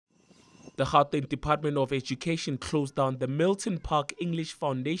The Gauteng Department of Education closed down the Milton Park English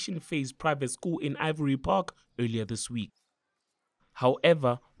Foundation phase private school in Ivory Park earlier this week.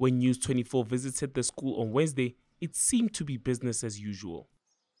 However, when News 24 visited the school on Wednesday, it seemed to be business as usual.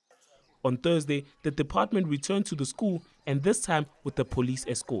 On Thursday, the department returned to the school, and this time with a police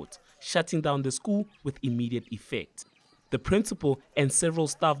escort, shutting down the school with immediate effect. The principal and several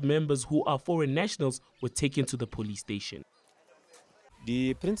staff members who are foreign nationals were taken to the police station.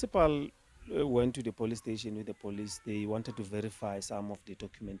 The principal went to the police station with the police. They wanted to verify some of the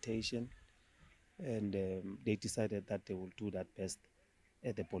documentation, and they decided that they will do that best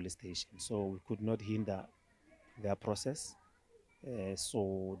at the police station. So we could not hinder their process.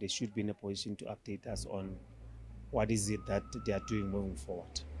 So they should be in a position to update us on what is it that they are doing moving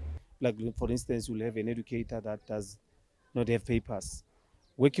forward. Like, for instance, we'll have an educator that does not have papers.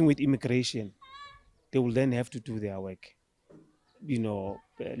 Working with immigration, they will then have to do their work,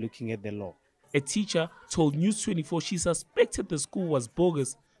 looking at the law. A teacher told News 24 she suspected the school was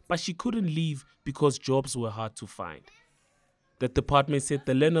bogus, but she couldn't leave because jobs were hard to find. The department said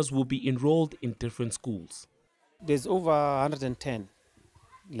the learners will be enrolled in different schools. There's over 110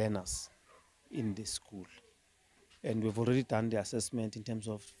 learners in this school, and we've already done the assessment in terms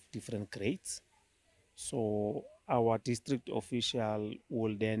of different grades. So our district official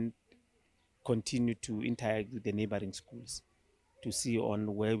will then continue to interact with the neighboring schools to see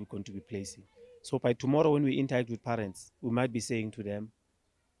on where we're going to be placing. So by tomorrow, when we interact with parents, we might be saying to them,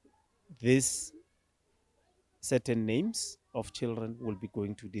 these certain names of children will be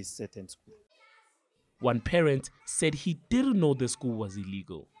going to this certain school. One parent said he didn't know the school was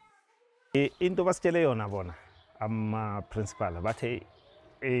illegal. Into basitshele yona bona ama principal bathe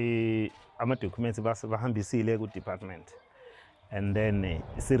ama documents bahambisile ku department, and then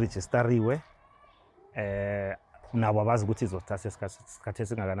siregisteriwe nabo abazi ukuthi izothatha isikhathi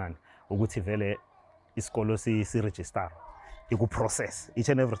esingakanani ukuthi vele isikolo si-register iku process each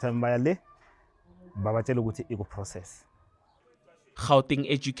and every time baya le babatshela ukuthi iku process. Gauteng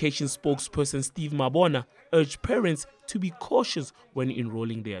Education spokesperson Steve Mabona urged parents to be cautious when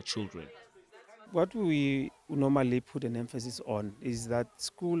enrolling their children. What we normally put an emphasis on is that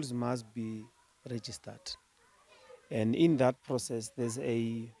schools must be registered. And in that process, there's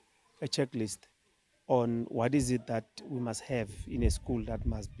a checklist on what is it that we must have in a school that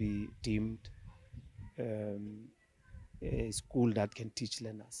must be deemed a school that can teach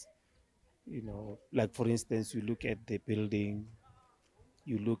learners. Like for instance, you look at the building,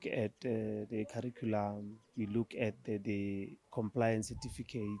 you look at the curriculum, you look at the compliance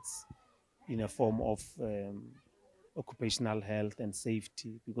certificates in a form of occupational health and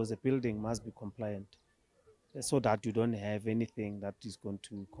safety, because the building must be compliant so that you don't have anything that is going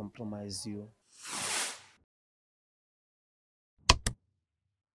to compromise you.